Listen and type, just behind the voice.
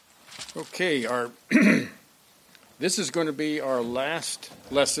Okay, this is going to be our last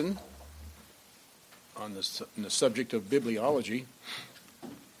lesson on the subject of bibliology,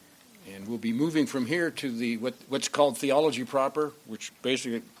 and we'll be moving from here to what's called theology proper, which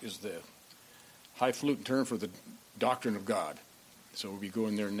basically is the highfalutin term for the doctrine of God. So we'll be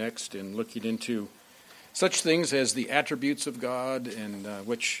going there next and looking into such things as the attributes of God, and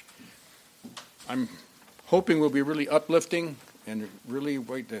which I'm hoping will be really uplifting and really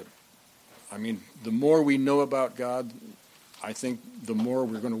the more we know about God, I think the more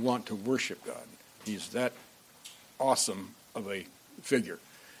we're going to want to worship God. He's that awesome of a figure.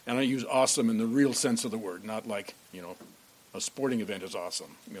 And I use awesome in the real sense of the word, not like, a sporting event is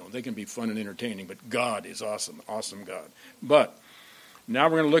awesome. They can be fun and entertaining, but God is awesome, awesome God. But now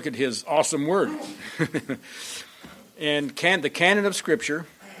we're going to look at his awesome word. And the Canon of Scripture,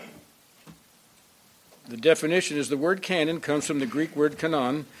 the definition is the word canon comes from the Greek word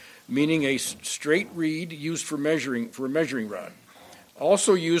kanon, meaning a straight reed used for a measuring rod,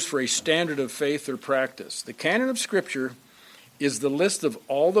 also used for a standard of faith or practice. The Canon of Scripture is the list of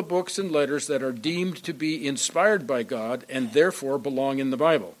all the books and letters that are deemed to be inspired by God and therefore belong in the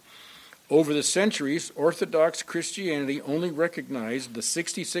Bible. Over the centuries, Orthodox Christianity only recognized the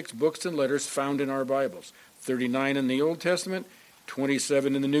 66 books and letters found in our Bibles, 39 in the Old Testament,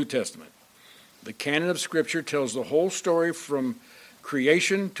 27 in the New Testament. The Canon of Scripture tells the whole story from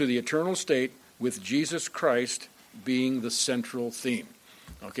creation to the eternal state, with Jesus Christ being the central theme.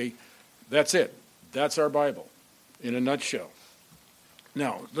 Okay, that's it. That's our Bible in a nutshell.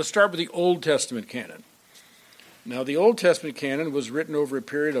 Now, let's start with the Old Testament canon. Now, the Old Testament canon was written over a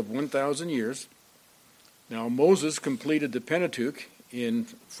period of 1,000 years. Now, Moses completed the Pentateuch in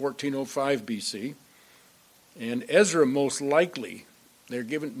 1405 BC, and Ezra most likely,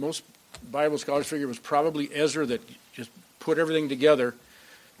 most Bible scholars figure it was probably Ezra that just put everything together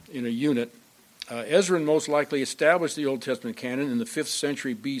in a unit. Ezra most likely established the Old Testament canon in the 5th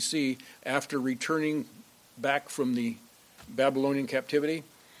century BC after returning back from the Babylonian captivity.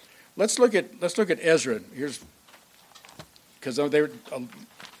 Let's look at Ezra. Because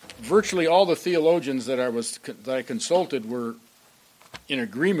virtually all the theologians that I consulted were in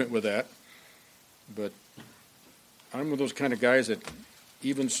agreement with that, but I'm one of those kind of guys that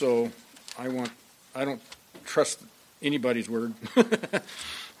even so I don't trust anybody's word.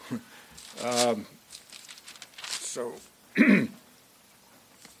 So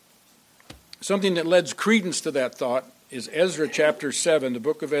something that lends credence to that thought is Ezra chapter 7, the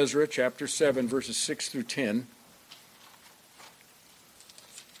book of Ezra chapter 7, verses 6 through 10.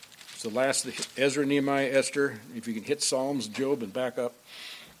 It's the last Ezra, Nehemiah, Esther. If you can hit Psalms, Job, and back up.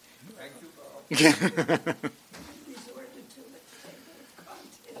 Thank you, Bob.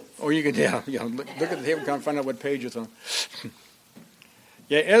 Oh, you can, yeah. Look at the table and find out what page it's on.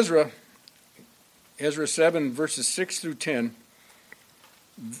 Yeah, Ezra 7, verses 6 through 10.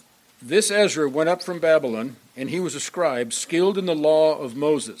 This Ezra went up from Babylon, and he was a scribe, skilled in the law of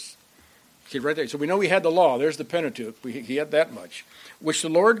Moses. Okay, right there. So we know he had the law. There's the Pentateuch. He had that much, which the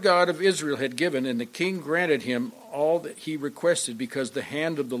Lord God of Israel had given, and the king granted him all that he requested, because the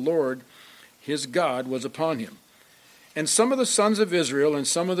hand of the Lord, his God, was upon him. And some of the sons of Israel, and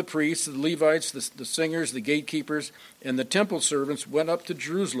some of the priests, the Levites, the singers, the gatekeepers, and the temple servants went up to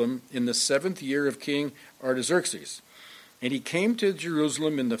Jerusalem in the 7th year of King Artaxerxes. And he came to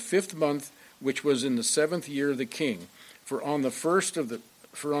Jerusalem in the 5th month, which was in the 7th year of the king. For on the first of the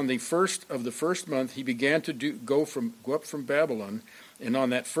first month he began to go up from Babylon, and on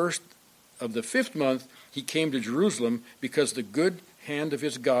that first of the 5th month he came to Jerusalem, because the good hand of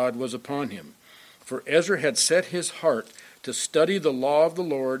his God was upon him. For Ezra had set his heart to study the law of the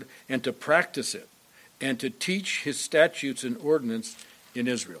Lord and to practice it, and to teach his statutes and ordinance in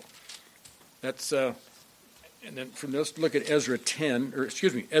Israel. That's and then from this, look at Ezra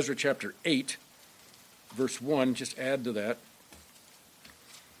chapter 8, verse 1. Just add to that.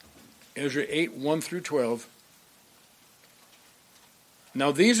 Ezra 8, 1 through 12.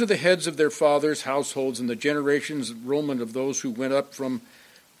 Now these are the heads of their fathers' households, and the generations enrollment of those who went up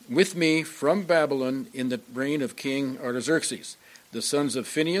with me from Babylon in the reign of King Artaxerxes. The sons of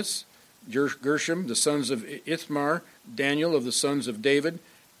Phinehas, Gershom, the sons of Ithamar, Daniel of the sons of David,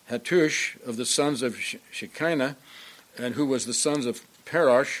 Hattush of the sons of Shekinah, and who was the sons of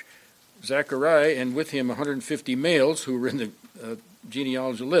Parosh, Zechariah, and with him 150 males who were in the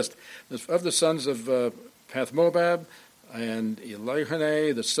genealogy list. Of the sons of Pathmobab, and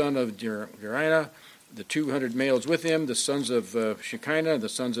Elihunai, the son of Jerina, the 200 males with him, the sons of Shekinah, the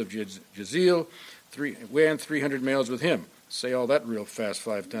sons of Jeziel, 300 males with him. Say all that real fast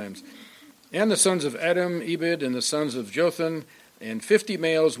 5 times. And the sons of Adam, Ebed, and the sons of Jotham, and 50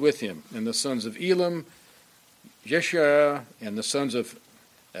 males with him. And the sons of Elam, Jeshaiah, and the sons of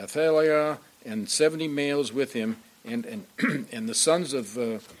Athaliah, and 70 males with him, and the sons of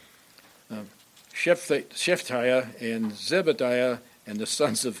Shephatiah and Zebediah, and the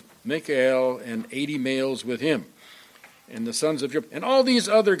sons of Michael, and 80 males with him, and the sons of and all these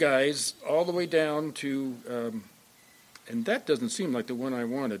other guys, all the way down to, and that doesn't seem like the one I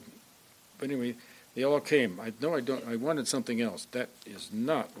wanted, but anyway, they all came. I wanted something else. That is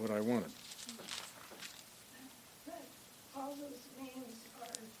not what I wanted. All those names are...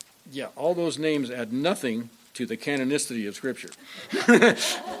 Yeah, all those names add nothing to the canonicity of Scripture.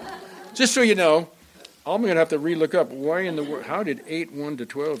 Just so you know, I'm going to have to relook up why in the world, how did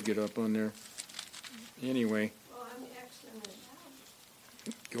 8:1-12 get up on there? Anyway. Well, I'm Xing it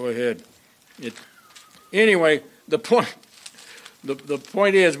out. Go ahead. Anyway, the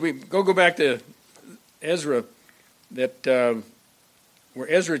point is, we go back to Ezra, that where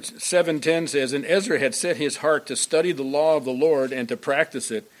Ezra 7:10 says, and Ezra had set his heart to study the law of the Lord and to practice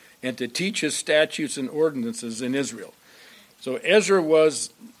it, and to teach his statutes and ordinances in Israel. So Ezra was,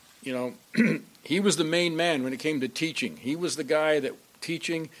 he was the main man when it came to teaching. He was the guy that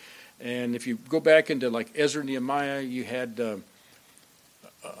teaching, and if you go back into like Ezra and Nehemiah, you had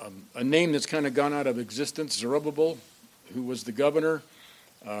a name that's kind of gone out of existence, Zerubbabel, who was the governor,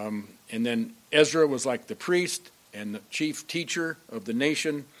 and then Ezra was like the priest and the chief teacher of the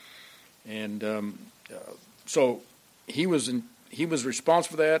nation, and so he was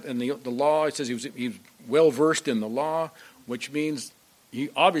responsible for that, and the law. It says he was well versed in the law, which means he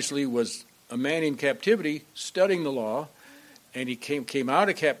obviously was a man in captivity studying the law, and he came out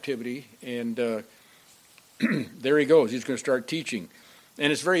of captivity, and there he goes. He's going to start teaching,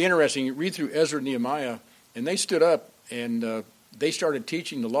 and it's very interesting. You read through Ezra and Nehemiah, and they stood up and they started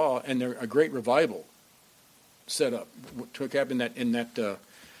teaching the law, and a great revival set up, took up in that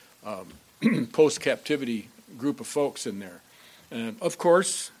post-captivity group of folks in there. And of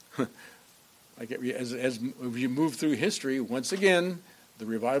course, as you move through history, once again, the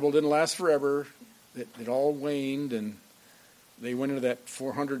revival didn't last forever. It all waned, and they went into that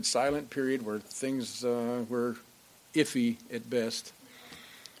 400 silent period where things were iffy at best.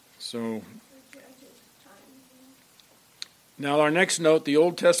 So, now our next note, the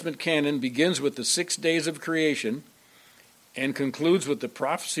Old Testament canon begins with the 6 days of creation and concludes with the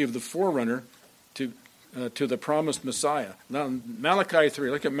prophecy of the forerunner to the promised Messiah. Now, Malachi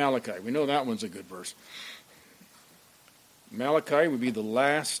 3, look at Malachi. We know that one's a good verse. Malachi would be the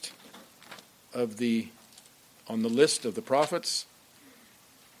last on the list of the prophets.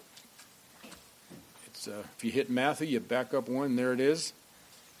 It's if you hit Matthew, you back up one, there it is.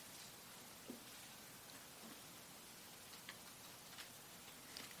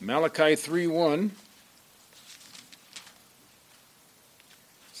 Malachi 3:1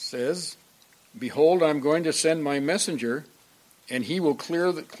 says, behold, I'm going to send my messenger, and he will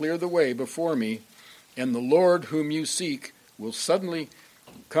clear the way before me, and the Lord whom you seek will suddenly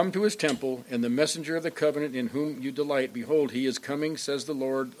come to his temple, and the messenger of the covenant in whom you delight, behold, he is coming, says the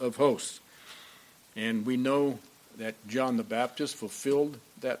Lord of hosts. And we know that John the Baptist fulfilled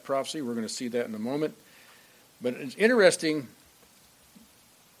that prophecy. We're going to see that in a moment. But it's interesting,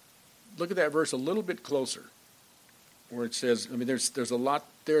 look at that verse a little bit closer, where it says, there's a lot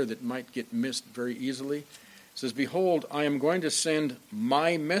there that might get missed very easily. It says, behold, I am going to send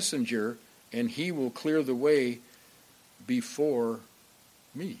my messenger, and he will clear the way before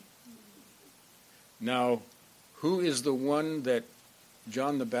me. Now, who is the one that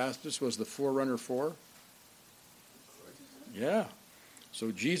John the Baptist was the forerunner for? Yeah.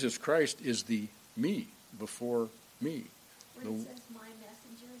 So Jesus Christ is the me before me. When it says my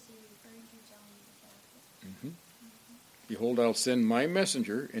messenger, is he referring to John the Baptist? Mm-hmm. Behold, I'll send my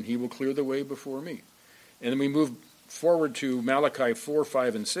messenger, and he will clear the way before me. And then we move forward to Malachi 4,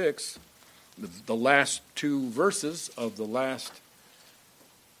 5, and 6, the last two verses of the last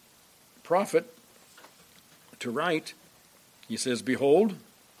prophet to write. He says, behold,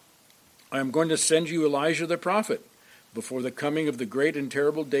 I am going to send you Elijah the prophet before the coming of the great and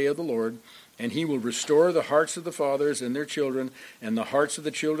terrible day of the Lord, and he will restore the hearts of the fathers and their children, and the hearts of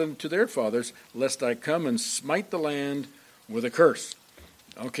the children to their fathers, lest I come and smite the land with a curse.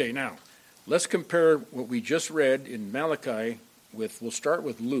 Okay, now, let's compare what we just read in Malachi we'll start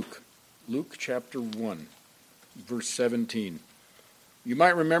with Luke. Luke chapter 1, verse 17. You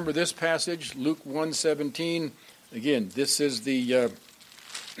might remember this passage, Luke 1:17. Again, this is the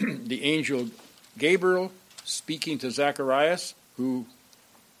angel Gabriel speaking to Zacharias, who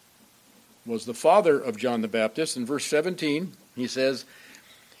was the father of John the Baptist. In verse 17, he says,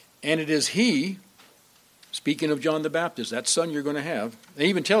 and it is he Speaking of John the Baptist, that son you're going to have. And he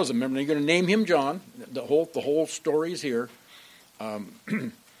even tells them, remember, you're going to name him John. The whole story is here.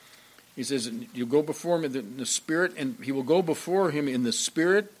 He says, you'll go before him in the spirit, and he will go before him in the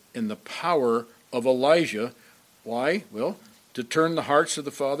spirit and the power of Elijah. Why? Well, to turn the hearts of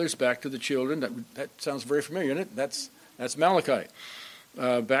the fathers back to the children. That sounds very familiar, isn't it? That's Malachi.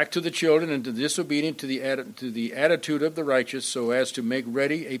 Back to the children and to the disobedient, to the attitude of the righteous, so as to make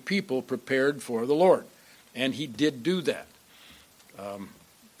ready a people prepared for the Lord. And he did do that.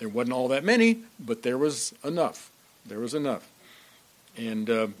 There wasn't all that many, but there was enough. There was enough. And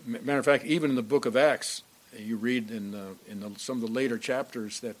matter of fact, even in the book of Acts, you read in some of the later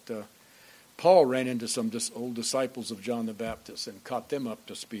chapters that Paul ran into some old disciples of John the Baptist and caught them up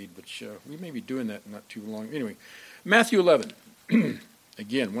to speed, which we may be doing that not too long. Anyway, Matthew 11.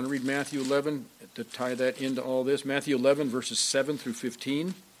 Again, want to read Matthew 11 to tie that into all this? Matthew 11, verses 7 through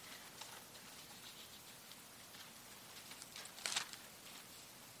 15.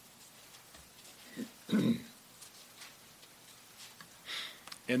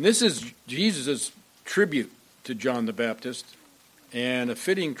 And this is Jesus' tribute to John the Baptist, and a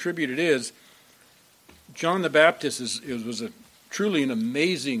fitting tribute it is. John the Baptist was truly an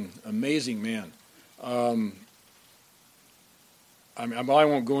amazing man. I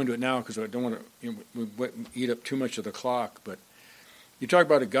won't go into it now because I don't want to eat up too much of the clock, but you talk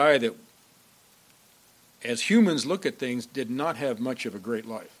about a guy that, as humans look at things, did not have much of a great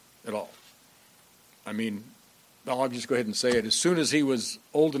life at all. I mean, I'll just go ahead and say it. As soon as he was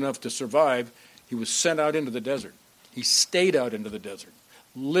old enough to survive, he was sent out into the desert. He stayed out into the desert,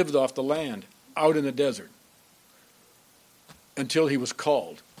 lived off the land, out in the desert, until he was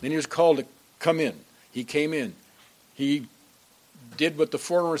called. Then he was called to come in. He came in. He did what the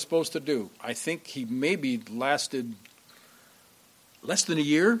foreigner was supposed to do. I think he maybe lasted less than a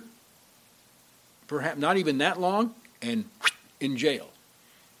year, perhaps not even that long, and in jail.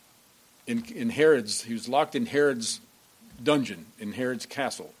 In Herod's, he was locked in Herod's dungeon, in Herod's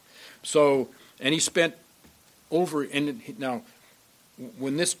castle. So, and he spent over, and now,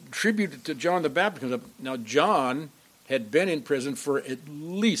 when this tribute to John the Baptist comes up, now John had been in prison for at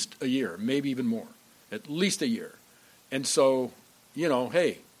least a year, maybe even more, at least a year. And so,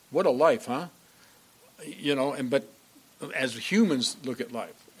 hey, what a life, huh? But as humans look at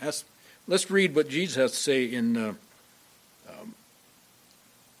life, let's read what Jesus has to say in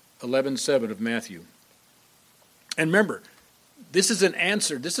 11:7 of Matthew. And remember, this is an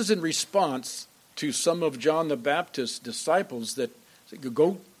answer. This is in response to some of John the Baptist's disciples that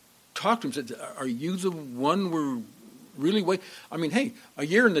go talk to him. Said, "Are you the one we're really waiting?" I mean, hey, a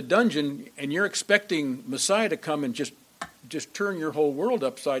year in the dungeon, and you're expecting Messiah to come and just turn your whole world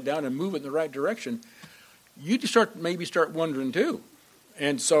upside down and move it in the right direction. You maybe start wondering too.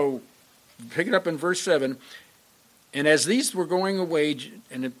 And so, pick it up in verse 7. And as these were going away,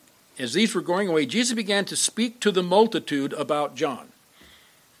 Jesus began to speak to the multitude about John.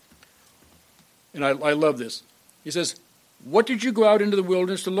 And I love this. He says, "What did you go out into the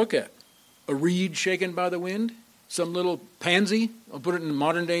wilderness to look at? A reed shaken by the wind? Some little pansy? I'll put it in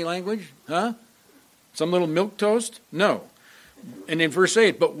modern day language. Huh? Some little milquetoast? No." And in verse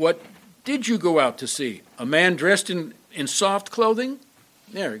 8, "But what did you go out to see? A man dressed in soft clothing?"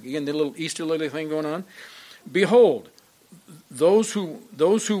 There, again, the little Easter lily thing going on. "Behold, those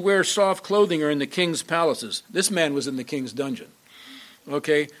who wear soft clothing are in the king's palaces." This man was in the king's dungeon.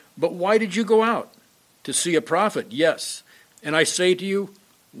 Okay, "But why did you go out? To see a prophet? Yes. And I say to you,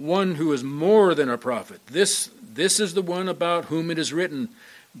 one who is more than a prophet. This is the one about whom it is written,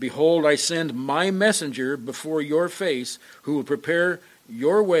 'Behold, I send my messenger before your face, who will prepare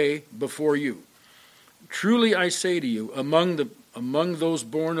your way before you.' Truly I say to you, among those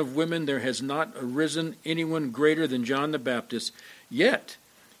born of women there has not arisen anyone greater than John the Baptist, yet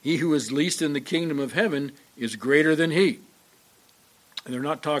he who is least in the kingdom of heaven is greater than he." And they're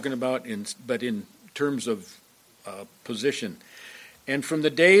not talking about but in terms of position. "And from the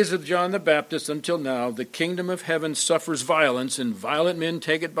days of John the Baptist until now, the kingdom of heaven suffers violence, and violent men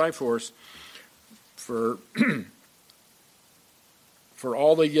take it by force. For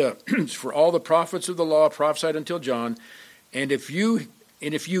all the prophets of the law prophesied until John, and if you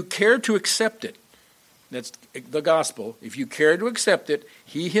care to accept it," that's the gospel, "if you care to accept it,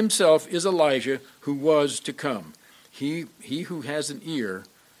 he himself is Elijah who was to come. He who has an ear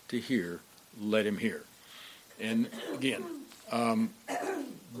to hear, let him hear." And again,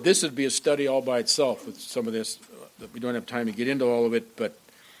 this would be a study all by itself with some of this. We don't have time to get into all of it, but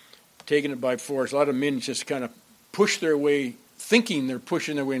taking it by force, a lot of men just kind of push their way, thinking they're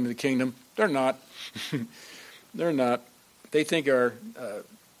pushing their way into the kingdom. They're not. They're not. They think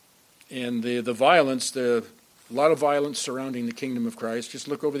And the violence, a lot of violence surrounding the kingdom of Christ. Just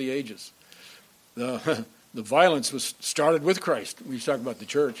look over the ages. The violence was started with Christ. We talk about the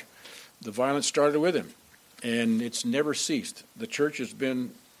church. The violence started with him, and it's never ceased. The church has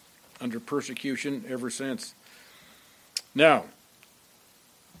been under persecution ever since. Now,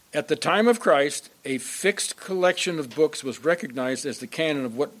 at the time of Christ, a fixed collection of books was recognized as the canon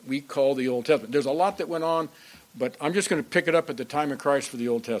of what we call the Old Testament. There's a lot that went on, but I'm just going to pick it up at the time of Christ for the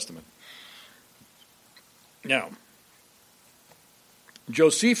Old Testament. Now,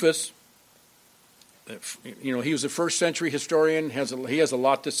 Josephus, he was a first century historian. He has a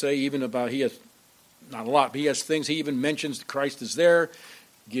lot to say, even about, not a lot, but he has things. He even mentions that Christ is there,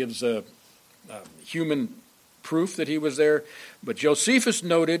 gives a human proof that he was there. But Josephus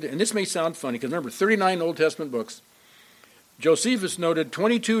noted, and this may sound funny, because remember, 39 Old Testament books. Josephus noted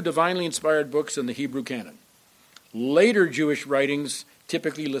 22 divinely inspired books in the Hebrew canon. Later Jewish writings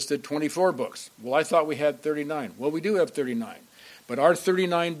typically listed 24 books. Well, I thought we had 39. Well, we do have 39. But our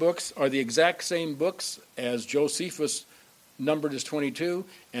 39 books are the exact same books as Josephus numbered as 22,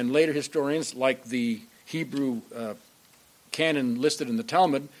 and later historians, like the Hebrew canon listed in the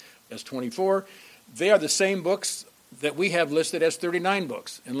Talmud as 24, they are the same books that we have listed as 39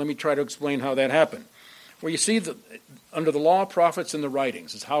 books. And let me try to explain how that happened. Well, you see, under the law, prophets, and the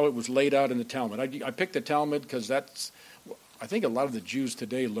writings is how it was laid out in the Talmud. I picked the Talmud because I think a lot of the Jews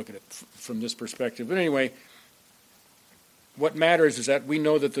today look at it from this perspective. But anyway, what matters is that we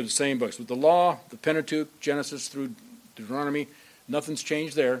know that they're the same books. With the law, the Pentateuch, Genesis through Deuteronomy, nothing's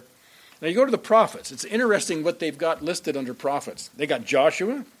changed there. Now you go to the prophets. It's interesting what they've got listed under prophets. They got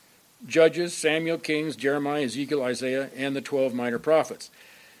Joshua, Judges, Samuel, Kings, Jeremiah, Ezekiel, Isaiah, and the 12 minor prophets.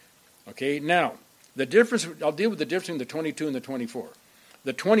 Okay, now, the difference, I'll deal with the difference between the 22 and the 24.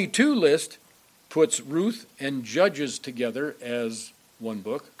 The 22 list puts Ruth and Judges together as one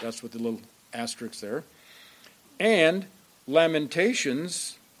book. That's with the little asterisk there. And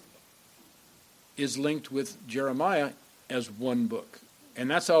Lamentations is linked with Jeremiah as one book. And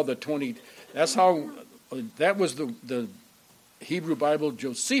that's how that was the Hebrew Bible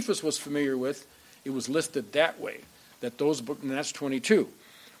Josephus was familiar with. It was listed that way, that those books, and that's 22.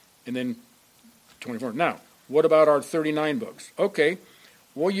 And then 24. Now, what about our 39 books? Okay,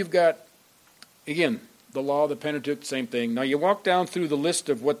 well, you've got, again, the law, the Pentateuch, same thing. Now, you walk down through the list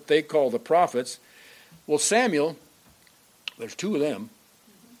of what they call the prophets. Well, Samuel, there's 2 of them,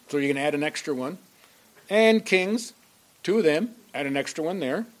 so you can add an extra one. And Kings, 2 of them, add an extra one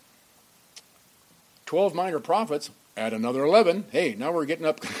there. 12 minor prophets, add another 11. Hey, now we're getting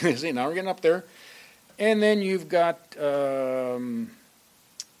up. See, now we're getting up there. And then you've got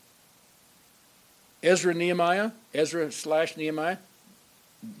Ezra/Nehemiah.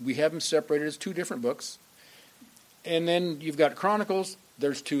 We have them separated as 2 different books. And then you've got Chronicles.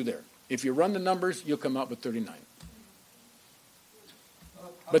 There's 2 there. If you run the numbers, you'll come out with 39.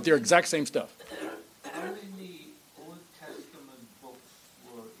 But they're exact same stuff. How many Old Testament books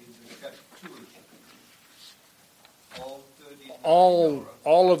were in the Septuagint? All 39?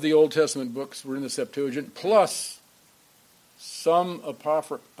 All of the Old Testament books were in the Septuagint, plus some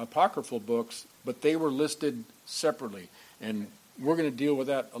apocryphal books, but they were listed separately. And we're going to deal with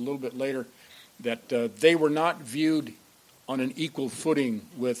that a little bit later, that they were not viewed on an equal footing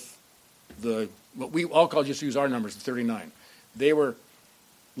with I'll just use our numbers, the 39. They were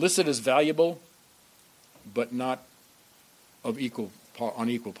listed as valuable, but not on equal par.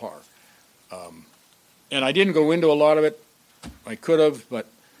 And I didn't go into a lot of it. I could have, but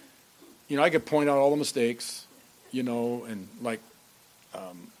I could point out all the mistakes, and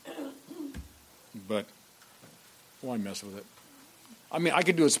but why mess with it? I mean, I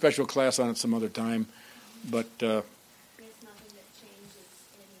could do a special class on it some other time, but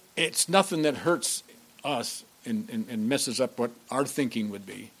it's nothing that hurts us and messes up what our thinking would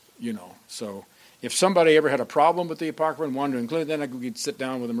be, So if somebody ever had a problem with the Apocrypha and wanted to include it, then I could sit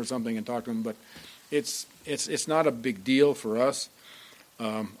down with them or something and talk to them. But it's not a big deal for us.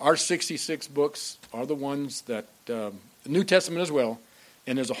 Our 66 books are the ones that the New Testament as well,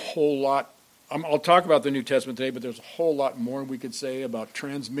 and there's a whole lot. I'll talk about the New Testament today, but there's a whole lot more we could say about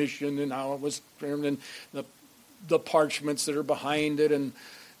transmission and how it was, and the parchments that are behind it, and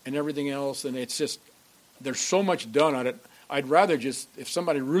everything else. And it's just, there's so much done on it. I'd rather just, if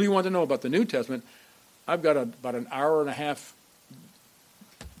somebody really wanted to know about the New Testament, I've got about an hour and a half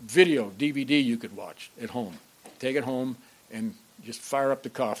video DVD you could watch at home. Take it home and just fire up the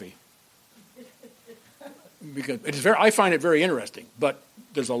coffee. Because I find it very interesting, but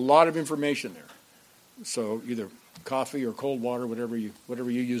there's a lot of information there. So either coffee or cold water, whatever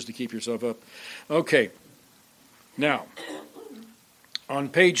you use to keep yourself up. Okay. Now, on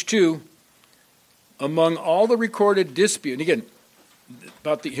page 2, among all the recorded dispute, and again,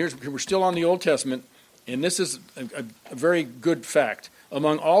 we're still on the Old Testament, and this is a very good fact.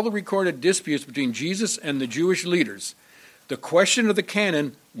 Among all the recorded disputes between Jesus and the Jewish leaders, the question of the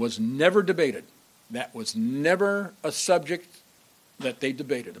canon was never debated. That was never a subject that they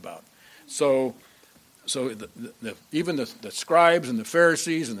debated about. So even the scribes and the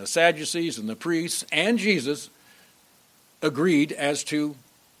Pharisees and the Sadducees and the priests and Jesus agreed as to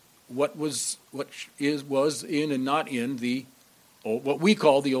what was in and not in what we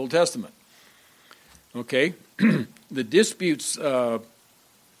call the Old Testament. Okay, the disputes were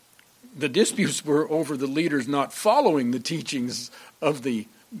over the leaders not following the teachings of the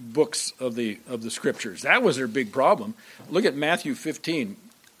books of the Scriptures. That was their big problem. Look at Matthew 15.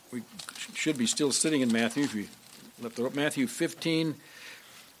 We should be still sitting in Matthew. If you left it up, Matthew 15,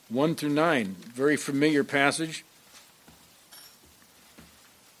 1 through 9. Very familiar passage.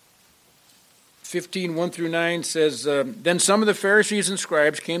 15, 1 through 9 says, Then some of the Pharisees and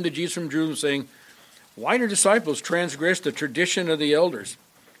scribes came to Jesus from Jerusalem, saying, Why do disciples transgress the tradition of the elders?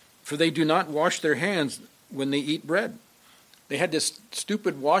 For they do not wash their hands when they eat bread. They had this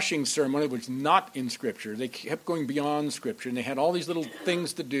stupid washing ceremony which was not in Scripture. They kept going beyond Scripture, and they had all these little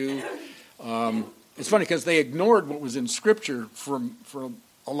things to do. It's funny because they ignored what was in Scripture for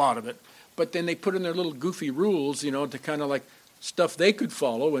a lot of it, but then they put in their little goofy rules, to kind of like stuff they could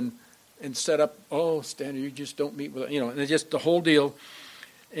follow and set up, standard, you just don't meet with, and it's just the whole deal.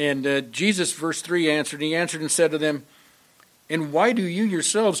 And Jesus, verse 3, answered and said to them, And why do you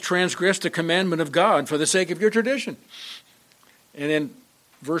yourselves transgress the commandment of God for the sake of your tradition? And then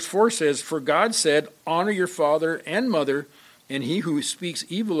verse 4 says, For God said, Honor your father and mother, and he who speaks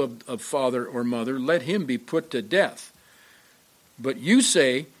evil of father or mother, let him be put to death. But you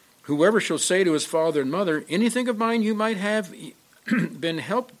say, Whoever shall say to his father and mother, Anything of mine you might have been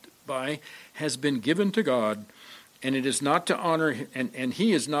helped by has been given to God, and it is not to honor, and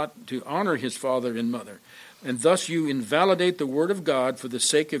he is not to honor his father and mother. And thus you invalidate the word of God for the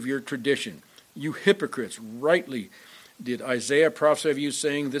sake of your tradition. You hypocrites, rightly did Isaiah prophesy of you,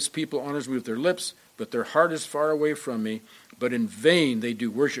 saying, This people honors me with their lips, but their heart is far away from me. But in vain they do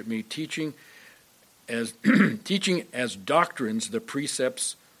worship me, teaching as doctrines the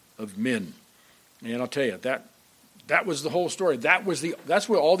precepts of men. And I'll tell you, that was the whole story. That's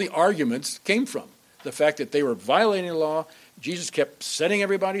where all the arguments came from. The fact that they were violating the law. Jesus kept setting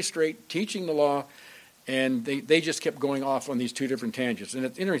everybody straight, teaching the law, and they just kept going off on these two different tangents. And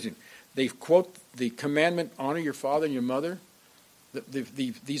it's interesting. They quote the commandment, honor your father and your mother.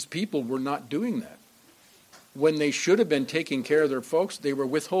 These people were not doing that. When they should have been taking care of their folks, they were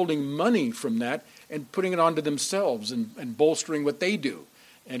withholding money from that and putting it onto themselves and bolstering what they do.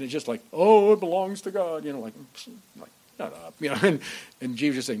 And it's just like, it belongs to God, like shut up, and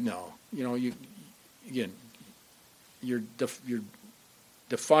Jesus is saying, no, you're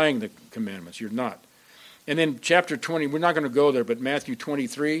defying the commandments. You're not. And then chapter 20, we're not going to go there, but Matthew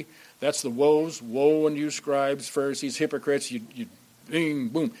 23, that's the woes. Woe unto you, scribes, Pharisees, hypocrites. You bing,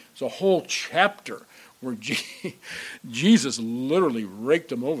 boom. It's a whole chapter where Jesus literally raked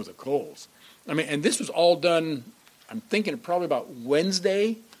them over the coals. And this was all done, I'm thinking probably about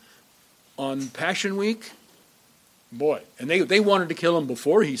Wednesday on Passion Week. Boy, and they wanted to kill him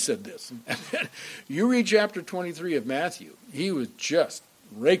before he said this. You read chapter 23 of Matthew, he was just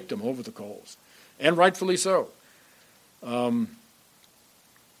raked them over the coals. And rightfully so. And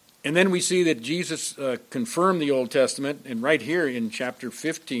then we see that Jesus confirmed the Old Testament, and right here in chapter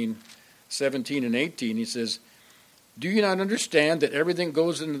 15, 17, and 18, he says, Do you not understand that everything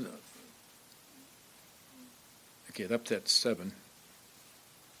goes into... Okay, that's 7.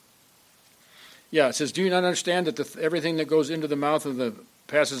 Yeah, it says, Do you not understand that everything that goes into the mouth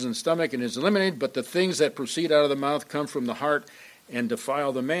passes in the stomach and is eliminated, but the things that proceed out of the mouth come from the heart and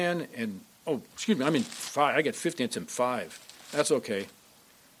defile the man? And I'm in 5. I get 15. It's in 5. That's okay.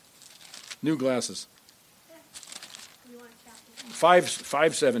 New glasses.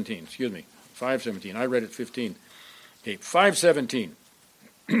 5:17. Excuse me. 5:17. I read it 15. Okay, 5:17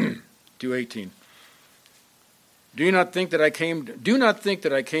 to 18. Do not think that I came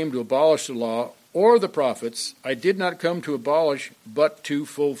to abolish the law or the prophets. I did not come to abolish, but to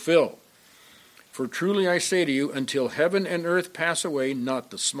fulfill. For truly I say to you, until heaven and earth pass away, not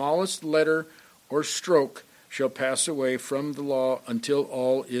the smallest letter or stroke shall pass away from the law until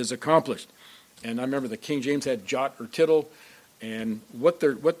all is accomplished. And I remember the King James had jot or tittle, and what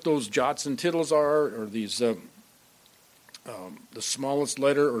those jots and tittles are these the smallest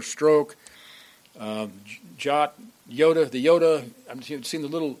letter or stroke, jot, iota. The iota. I've seen the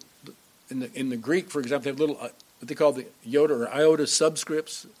little in the Greek, for example, they have little what they call the iota or iota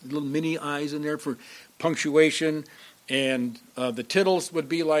subscripts, little mini i's in there for punctuation, and the tittles would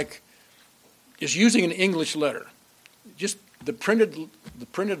be like just using an English letter, just the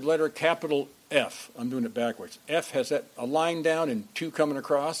printed letter capital F. I'm doing it backwards. F has a line down and two coming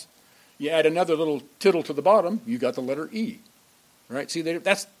across. You add another little tittle to the bottom, you got the letter E. Right? See,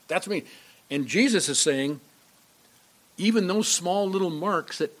 that's what I mean. And Jesus is saying, even those small little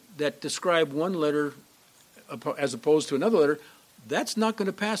marks that describe one letter as opposed to another letter, that's not going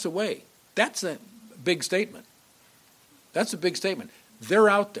to pass away. That's a big statement. That's a big statement. They're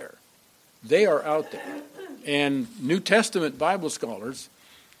out there. They are out there. And New Testament Bible scholars,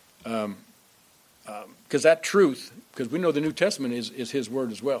 because that truth, because we know the New Testament is His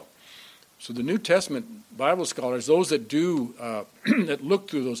Word as well. So the New Testament Bible scholars, those that do that look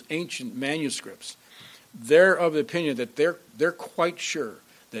through those ancient manuscripts, they're of the opinion that they're quite sure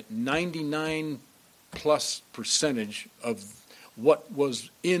that 99+ percentage of what was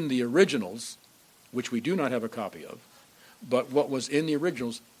in the originals, which we do not have a copy of, but what was in the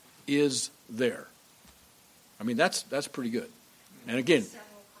originals is there. I mean, that's pretty good. And again,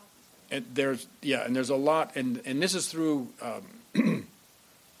 and there's a lot, and this is through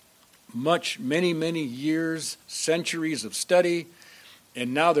many years, centuries of study,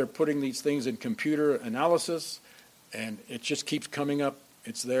 and now they're putting these things in computer analysis, and it just keeps coming up.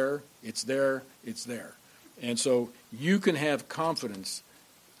 It's there, it's there, it's there. And so you can have confidence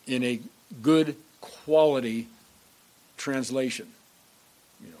in a good quality translation.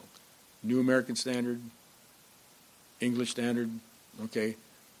 You know, New American Standard, English Standard, okay.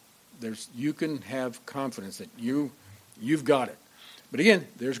 You can have confidence that you've got it. But again,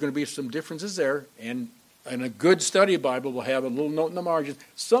 there's going to be some differences there, and a good study Bible will have a little note in the margin.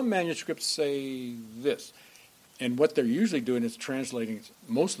 Some manuscripts say this, and what they're usually doing is translating,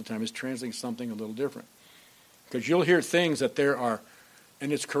 most of the time, is translating something a little different. Because you'll hear things that there are,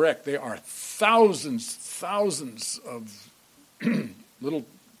 and it's correct, there are thousands of little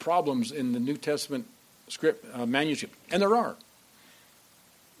problems in the New Testament manuscript, and there are.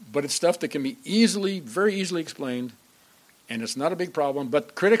 But it's stuff that can be very easily explained, and it's not a big problem.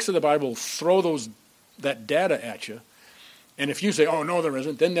 But critics of the Bible throw that data at you, and if you say, "Oh no, there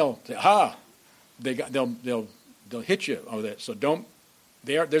isn't," then they'll say, "Ha!" They'll hit you over that. So don't.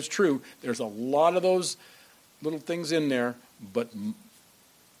 There's true. There's a lot of those little things in there, but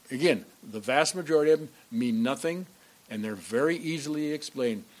again, the vast majority of them mean nothing, and they're very easily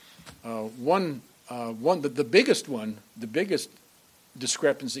explained. The biggest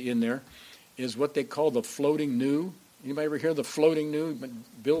discrepancy in there is what they call the floating nu. Anybody ever hear of the floating nu?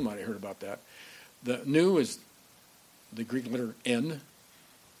 Bill might have heard about that. The nu is the Greek letter N,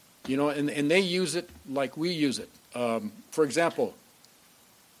 and they use it like we use it. For example,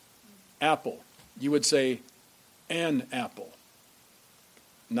 apple. You would say an apple.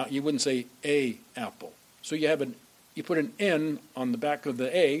 You wouldn't say a apple. So you put an N on the back of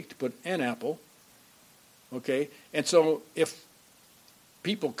the A to put an apple. Okay, and so if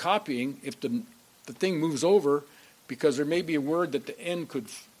people copying, if the thing moves over, because there may be a word that the N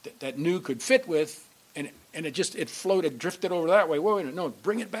that nu could fit with, and it floated, drifted over that way. Wait, no,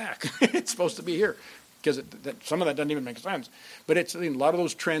 bring it back. It's supposed to be here, because some of that doesn't even make sense. But it's a lot of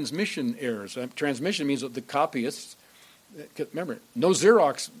those transmission errors. Transmission means that the copyists, remember, no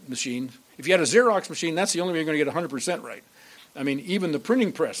Xerox machine. If you had a Xerox machine, that's the only way you're going to get 100% right. I mean, even the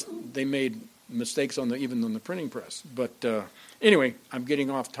printing press, they made mistakes even on the printing press. But anyway, I'm getting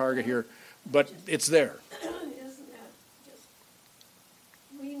off target here, but it's there. Isn't that just,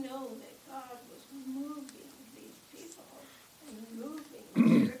 we know that God was moving these people and moving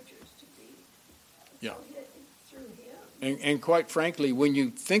the scriptures to be through Him. And quite frankly, when you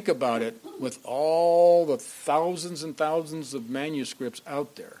think about it, with all the thousands and thousands of manuscripts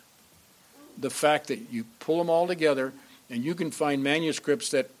out there, the fact that you pull them all together, and you can find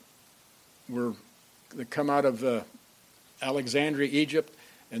manuscripts that come out of Alexandria, Egypt,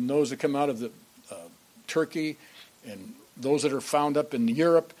 and those that come out of Turkey, and those that are found up in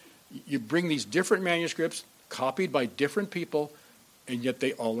Europe. You bring these different manuscripts, copied by different people, and yet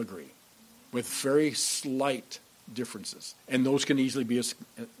they all agree, with very slight differences. And those can easily be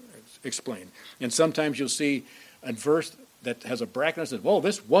explained. And sometimes you'll see a verse that has a bracket that says, well,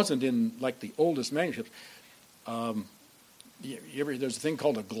 this wasn't in like the oldest manuscripts. There's a thing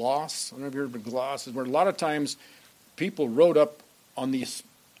called a gloss. I don't know if you've heard of a gloss, where a lot of times people wrote up on the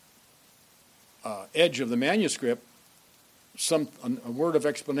edge of the manuscript a word of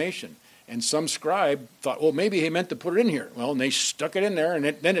explanation. And some scribe thought, well, maybe he meant to put it in here. Well, and they stuck it in there,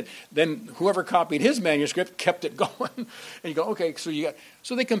 and then whoever copied his manuscript kept it going. And you go, okay,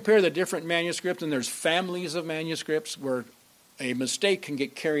 so they compare the different manuscripts, and there's families of manuscripts where a mistake can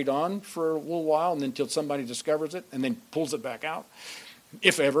get carried on for a little while, and then until somebody discovers it, and then pulls it back out,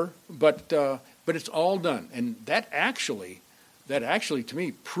 if ever. But it's all done, and that actually to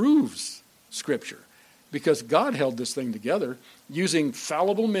me proves Scripture, because God held this thing together using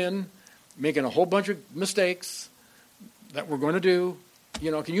fallible men, making a whole bunch of mistakes that we're going to do.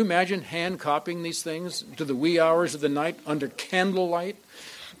 Can you imagine hand copying these things to the wee hours of the night under candlelight?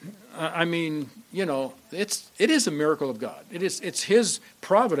 I mean, it is a miracle of God. It's His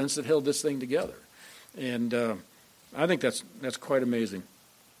providence that held this thing together, and I think that's quite amazing.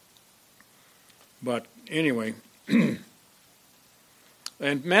 But anyway,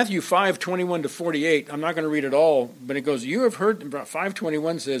 and Matthew 5:21-48, I'm not going to read it all, but it goes, you have heard,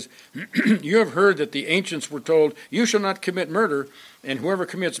 5:21 says, you have heard that the ancients were told, you shall not commit murder, and whoever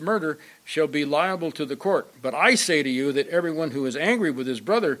commits murder shall be liable to the court. But I say to you that everyone who is angry with his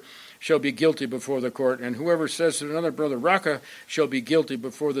brother shall be guilty before the court, and whoever says to another brother, Raca, shall be guilty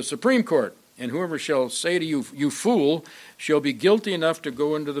before the Supreme Court. And whoever shall say to you, you fool, shall be guilty enough to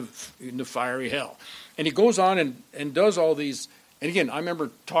go into the fiery hell. And he goes on and does all these. And again, I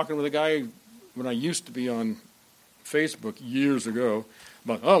remember talking with a guy when I used to be on Facebook years ago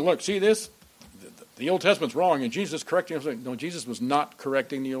about, oh, look, see this? The Old Testament's wrong, and Jesus correcting us. No, Jesus was not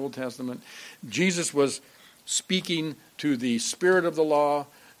correcting the Old Testament. Jesus was speaking to the spirit of the law,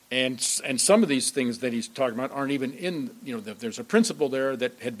 and some of these things that he's talking about aren't even in, there's a principle there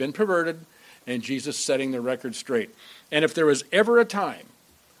that had been perverted, and Jesus setting the record straight. And if there was ever a time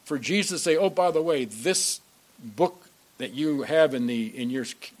for Jesus to say, oh, by the way, this book that you have in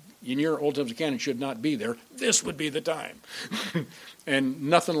your Old Testament canon should not be there, this would be the time. And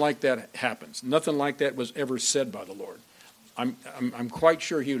nothing like that happens. Nothing like that was ever said by the Lord. I'm quite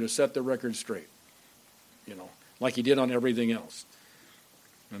sure he would have set the record straight, like he did on everything else.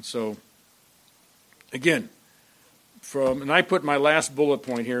 And so, again, and I put my last bullet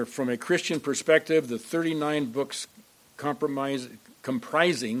point here, from a Christian perspective, the 39 books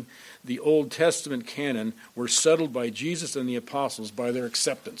comprising the Old Testament canon were settled by Jesus and the apostles by their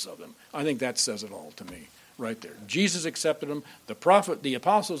acceptance of them. I think that says it all to me, right there. Jesus accepted them, the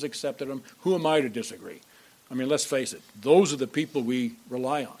apostles accepted them. Who am I to disagree? I mean, let's face it, those are the people we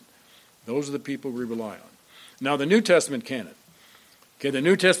rely on. Those are the people we rely on. Now, the New Testament canon. Okay, the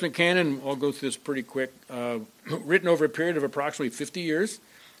New Testament canon, I'll go through this pretty quick, written over a period of approximately 50 years,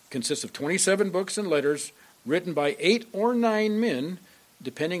 consists of 27 books and letters written by 8 or 9 men,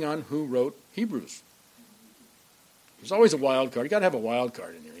 depending on who wrote Hebrews. There's always a wild card. You've got to have a wild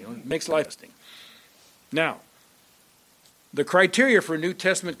card in here. It makes life interesting. Now, the criteria for New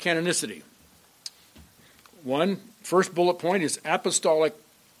Testament canonicity. First bullet point is apostolic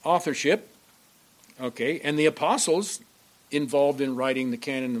authorship. Okay, and the apostles involved in writing the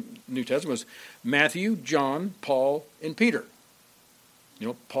canon of the New Testament was Matthew, John, Paul, and Peter.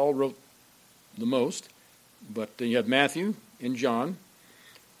 Paul wrote the most, but you have Matthew and John,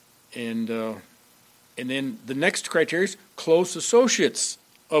 and then the next criteria is close associates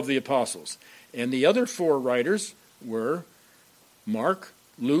of the apostles. And the other 4 writers were Mark,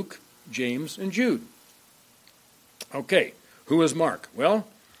 Luke, James, and Jude. Okay, who was Mark? Well,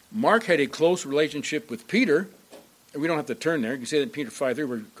 Mark had a close relationship with Peter. We don't have to turn there. You can say that in Peter 5:3,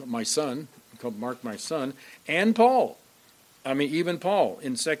 we're my son, called Mark my son, and Paul. I mean, even Paul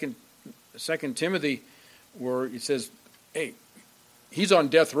in 2 Timothy, where it says, hey, he's on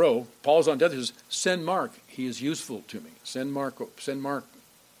death row. Paul's on death row. He says, send Mark. He is useful to me. Send Mark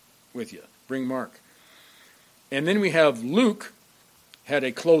with you. Bring Mark. And then we have Luke had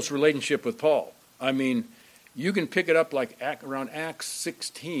a close relationship with Paul. I mean, you can pick it up like around Acts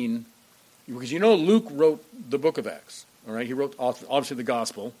 16, because Luke wrote the book of Acts. All right, he wrote obviously the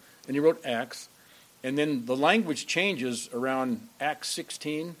gospel, and he wrote Acts. And then the language changes around Acts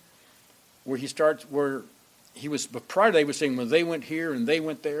 16, where he was, but prior to that, he was saying, well, they went here, and they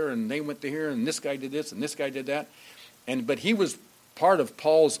went there, and they went to here, and this guy did this, and this guy did that. But he was part of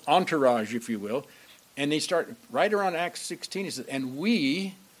Paul's entourage, if you will. And they start, right around Acts 16, he says,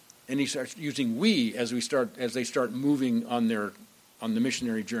 and he starts using we as they start moving on the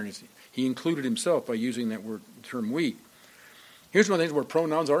missionary journeys. He included himself by using that term we. Here's one of the things where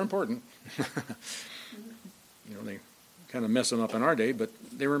pronouns are important. They kind of mess them up in our day, but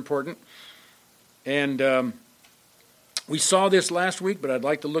they were important. And we saw this last week, but I'd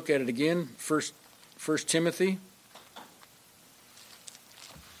like to look at it again. First Timothy.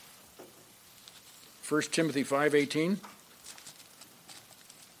 1 Timothy 5:18.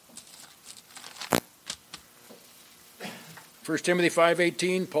 1 Timothy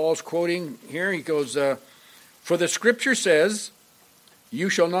 5:18, Paul's quoting here. He goes, "For the Scripture says, you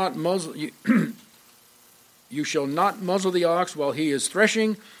shall not muzzle you shall not muzzle the ox while he is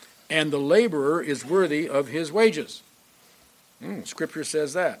threshing, and the laborer is worthy of his wages." Scripture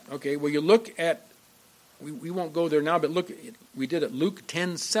says that. Okay, well, you look at, we won't go there now, but look, we did at Luke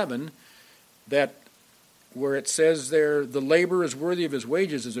 10:7, that where it says there, the laborer is worthy of his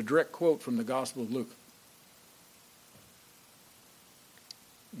wages, is a direct quote from the Gospel of Luke,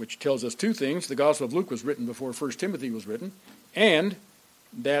 which tells us two things. The Gospel of Luke was written before 1 Timothy was written, and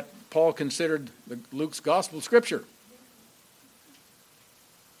that Paul considered Luke's Gospel Scripture.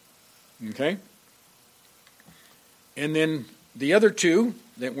 Okay? And then the other two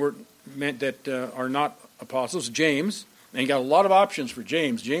that were meant that are not apostles, James, and you got a lot of options for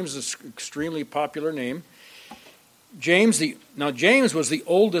James. James is an extremely popular name. James was the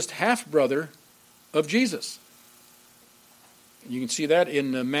oldest half-brother of Jesus. You can see that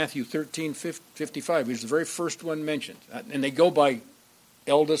in Matthew 13:55. He was the very first one mentioned. And they go by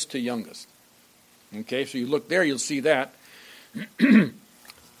eldest to youngest. Okay, so you look there, you'll see that.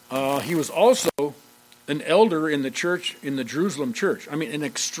 He was also an elder in the church, in the Jerusalem church. I mean, an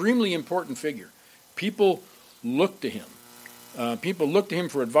extremely important figure. People looked to him. People looked to him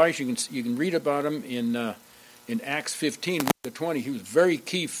for advice. You can read about him in Acts 15:20. He was a very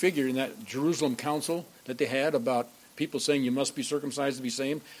key figure in that Jerusalem council that they had about people saying you must be circumcised to be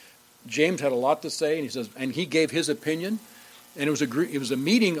saved. James had a lot to say, and he says, and he gave his opinion. And it was a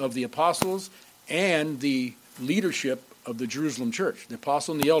meeting of the apostles and the leadership of the Jerusalem church. The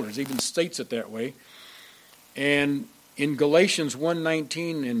apostle and the elders, even states it that way. And in Galatians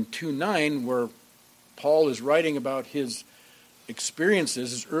 1:19 and 2:9, where Paul is writing about his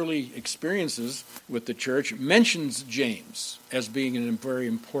experiences, his early experiences with the church, mentions James as being a very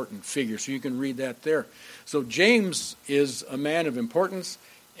important figure. So you can read that there. So James is a man of importance.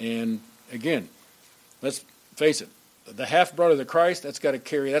 And again, let's face it, the half-brother of Christ, that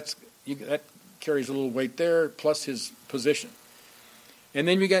carries a little weight there, plus his position. And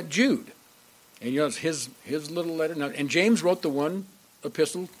then you got Jude. And it's his little letter. Now, and James wrote the one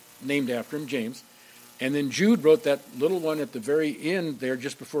epistle named after him, James. And then Jude wrote that little one at the very end there,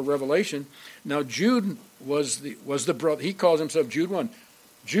 just before Revelation. Now, Jude was the brother. He calls himself Jude 1.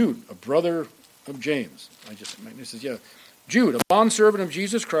 Jude, a brother of James. This says, Jude, a bondservant of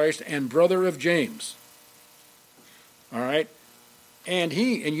Jesus Christ and brother of James. All right? And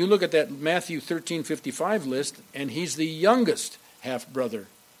you look at that Matthew 13:55 list, and he's the youngest half-brother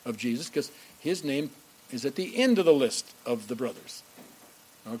of Jesus, because his name is at the end of the list of the brothers.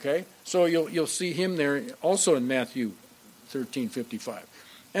 Okay? So you'll see him there also in Matthew 13:55.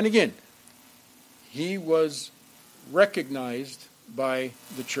 And again, he was recognized by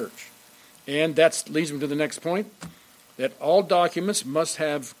the church. And that leads me to the next point, that all documents must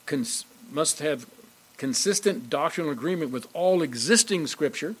have consistent doctrinal agreement with all existing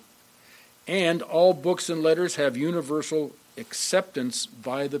Scripture, and all books and letters have universal acceptance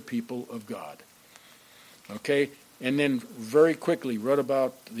by the people of God. Okay? And then very quickly, wrote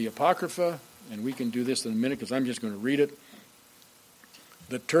about the Apocrypha, and we can do this in a minute because I'm just going to read it.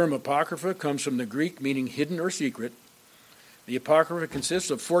 The term Apocrypha comes from the Greek meaning hidden or secret. The Apocrypha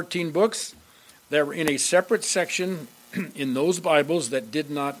consists of 14 books that were in a separate section in those Bibles that did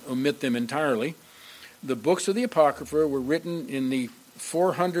not omit them entirely. The books of the Apocrypha were written in the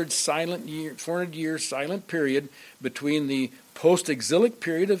 400-year silent period between the post-exilic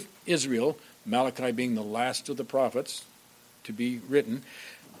period of Israel, Malachi being the last of the prophets to be written,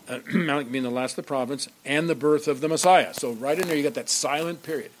 Malachi being the last of the prophets, and the birth of the Messiah. So right in there you got that silent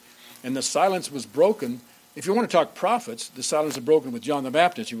period. And the silence was broken. If you want to talk prophets, the silence was broken with John the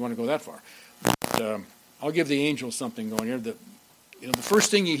Baptist, if you want to go that far. But, I'll give the angels something going here. The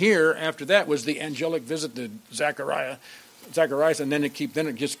first thing you hear after that was the angelic visit to Zacharias, and then it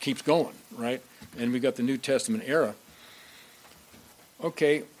just keeps going, right? And we got the New Testament era.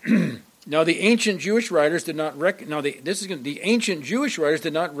 Okay. Now the ancient Jewish writers did not recognize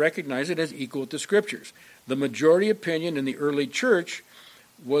it as equal to Scriptures. The majority opinion in the early church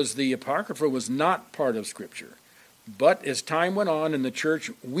was the Apocrypha was not part of Scripture. But as time went on and the church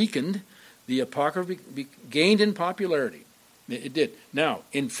weakened, the Apocrypha gained in popularity. It did. Now,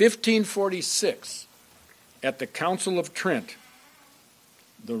 in 1546, at the Council of Trent,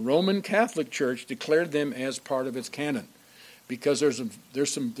 the Roman Catholic Church declared them as part of its canon, because there's a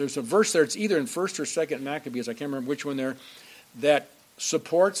verse there. It's either in 1st or 2nd Maccabees, I can't remember which one there, that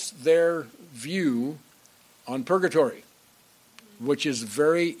supports their view on purgatory, which is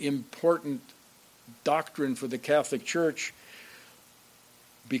very important doctrine for the Catholic Church,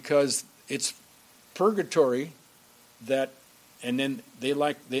 because it's purgatory that And then you know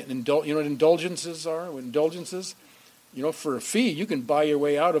what indulgences are? Indulgences, for a fee, you can buy your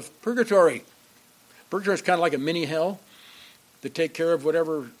way out of purgatory. Purgatory is kind of like a mini hell to take care of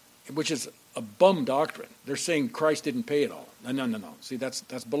whatever, which is a bum doctrine. They're saying Christ didn't pay it all. No. See, that's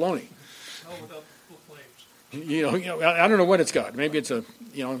baloney. Hell without the flames. I don't know what it's got. Maybe it's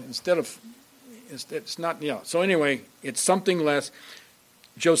it's not. So anyway, it's something less.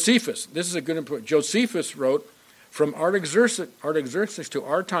 Josephus. This is a good point. Josephus wrote, from Artaxerxes to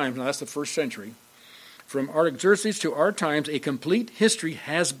our times. Now that's the first century. From Artaxerxes to our times, a complete history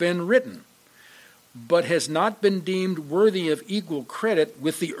has been written, but has not been deemed worthy of equal credit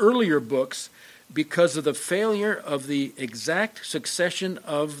with the earlier books because of the failure of the exact succession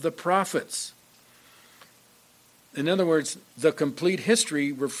of the prophets. In other words, the complete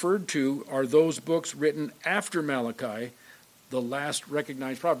history referred to are those books written after Malachi, the last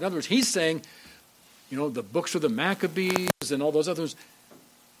recognized prophet. In other words, he's saying, the books of the Maccabees and all those others,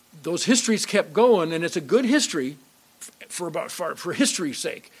 those histories kept going, and it's a good history for history's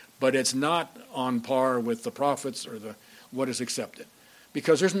sake, but it's not on par with the prophets or what is accepted,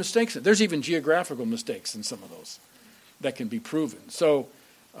 because there's mistakes. There's even geographical mistakes in some of those that can be proven. So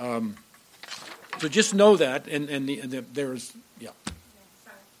just know that, and there's Sorry.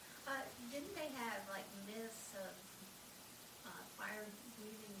 Didn't they have like myths of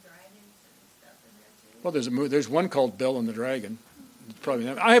fire-breathing dragons and stuff in there too? Well, there's one called Bel and the Dragon. Probably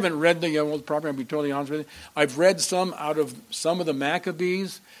not. I haven't read probably I'll be totally honest with you. I've read some out of some of the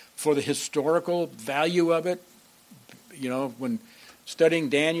Maccabees for the historical value of it. When studying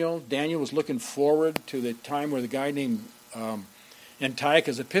Daniel was looking forward to the time where the guy named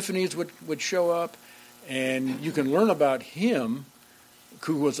Antiochus Epiphanes would show up, and you can learn about him,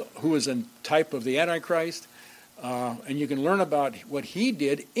 who was a type of the Antichrist, and you can learn about what he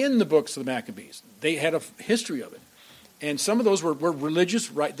did in the books of the Maccabees. They had a history of it. And some of those were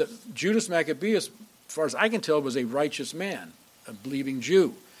religious. Right? Judas Maccabeus, as far as I can tell, was a righteous man, a believing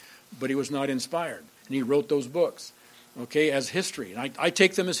Jew, but he was not inspired. And he wrote those books, as history. And I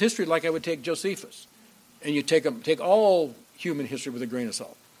take them as history like I would take Josephus. And you take all human history with a grain of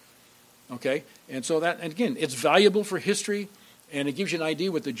salt. Okay? And so and again, it's valuable for history, and it gives you an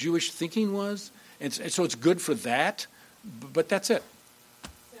idea what the Jewish thinking was. And so it's good for that, but that's it.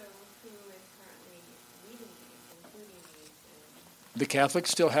 The Catholics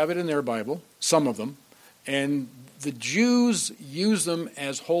still have it in their Bible, some of them, and the Jews use them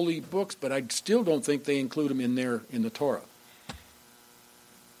as holy books, but I still don't think they include them in the Torah.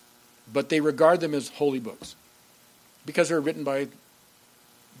 But they regard them as holy books because they're written by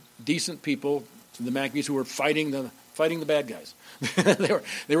decent people, the Maccabees, who were fighting the bad guys.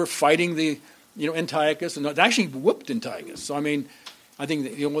 they were fighting the Antiochus, and they actually whooped Antiochus. So I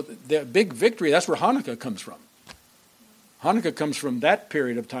think the big victory, that's where Hanukkah comes from. Hanukkah comes from that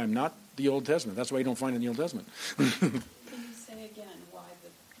period of time, not the Old Testament. That's why you don't find it in the Old Testament. Can you say again why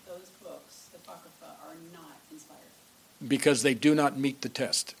those books, the Apocrypha, are not inspired? Because they do not meet the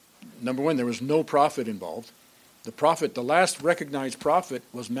test. Number one, there was no prophet involved. The last recognized prophet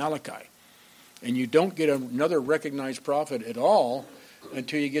was Malachi. And you don't get another recognized prophet at all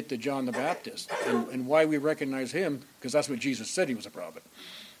until you get to John the Baptist. And why we recognize him, because that's what Jesus said, he was a prophet.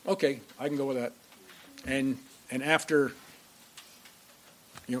 Okay, I can go with that. And after...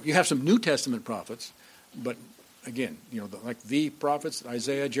 you have some New Testament prophets, but again, like the prophets,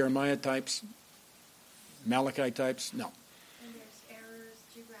 Isaiah, Jeremiah types, Malachi types, no. And there's errors,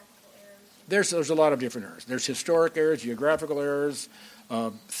 geographical errors. There's a lot of different errors. There's historic errors, geographical errors,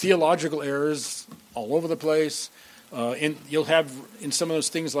 theological errors all over the place. And you'll have in some of those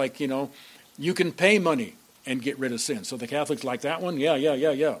things like, you can pay money and get rid of sin. So the Catholics like that one? Yeah.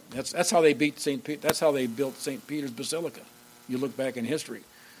 That's how they beat St. Peter. That's how they built St. Peter's Basilica. You look back in history.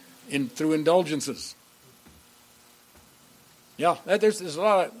 Through indulgences. Yeah, there's a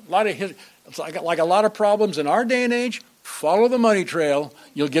lot of history. It's like a lot of problems in our day and age. Follow the money trail.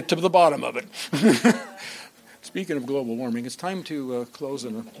 You'll get to the bottom of it. Speaking of global warming, it's time to close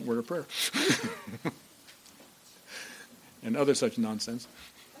in a word of prayer. And other such nonsense.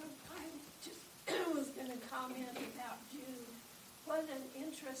 I just was going to comment about Jude. What an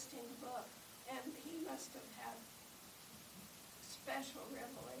interesting book. And he must have had special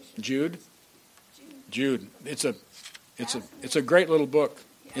revelation. Jude. It's a great little book.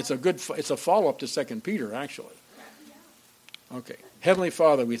 Yeah. It's a follow-up to 2 Peter, actually. Okay. Heavenly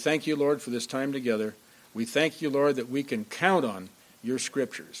Father, we thank you, Lord, for this time together. We thank you, Lord, that we can count on your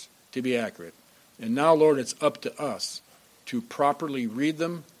scriptures to be accurate. And now, Lord, it's up to us to properly read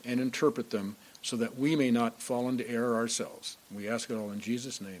them and interpret them so that we may not fall into error ourselves. We ask it all in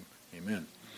Jesus' name. Amen.